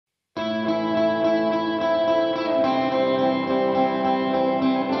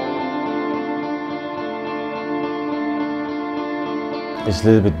It's a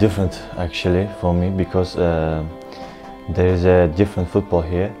little bit different actually for me because there is a different football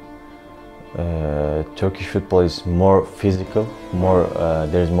here. Turkish football is more physical,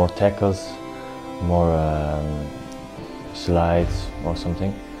 there is more tackles, more slides or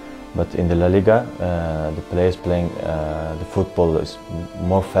something. But in the La Liga, the players playing the football is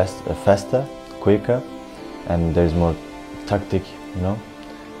more faster, quicker, and there is more tactic, you know.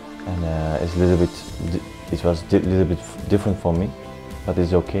 And it's a little bit. It was a little bit different for me, but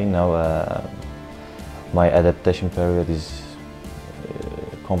it's okay now. My adaptation period is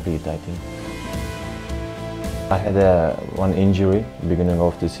complete, I think. I had one injury beginning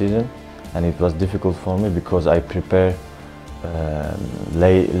of the season, and it was difficult for me because I prepare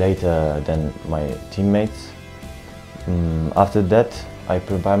later than my teammates. After that, I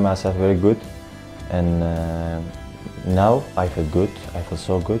prepare myself very good, and now I feel good. I feel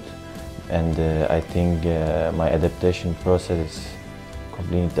so good, and I think my adaptation process is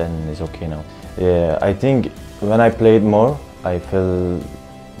complete and is okay now. I think when I played more, I feel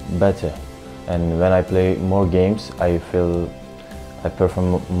better, and when I play more games, I feel I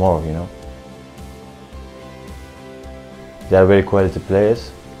perform more, you know. They are very quality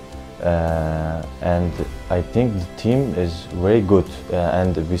players, and I think the team is very good,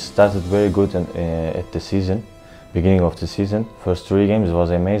 and we started very good at the season, beginning of the season. First 3 games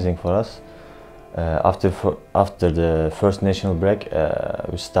was amazing for us. After the first national break,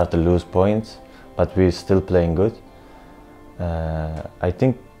 we started to lose points, but we're still playing good. I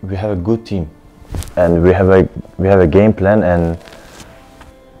think we have a good team, and we have a game plan, and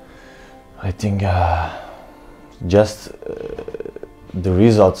I think just the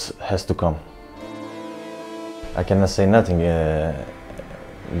results has to come. I cannot say nothing.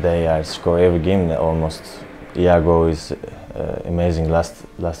 They are score every game almost. Iago is amazing.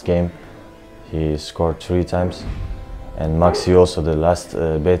 Last game he scored 3 times, and Maxi also the last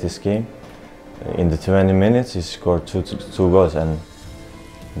Betis game. In the 20 minutes he scored two goals, and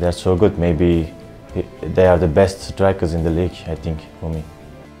they're so good. Maybe they are the best strikers in the league, I think, for me.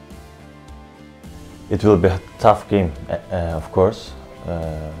 It will be a tough game, of course.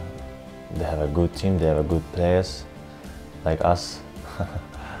 They have a good team, they have good players like us.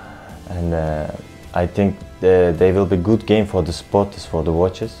 And I think they will be a good game for the sports, for the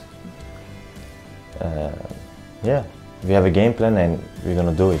watchers. Yeah, we have a game plan and we're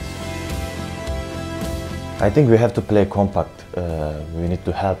gonna do it. I think we have to play compact. We need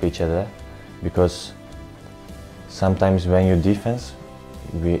to help each other, because sometimes when you defense,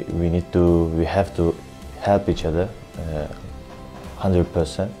 we have to help each other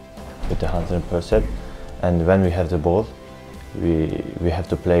 100%, with the 100%, and when we have the ball, we have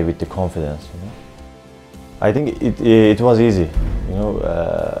to play with the confidence. You know? I think it was easy. You know,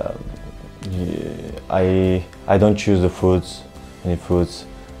 I don't choose the foods. Any foods,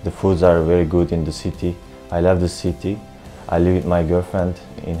 the foods are very good in the city. I love the city. I live with my girlfriend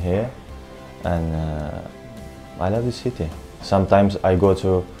in here, and I love the city. Sometimes I go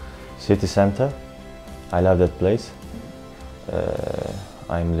to city center. I love that place.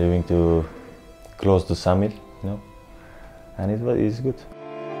 I'm living close to Samir, you know, and it's good.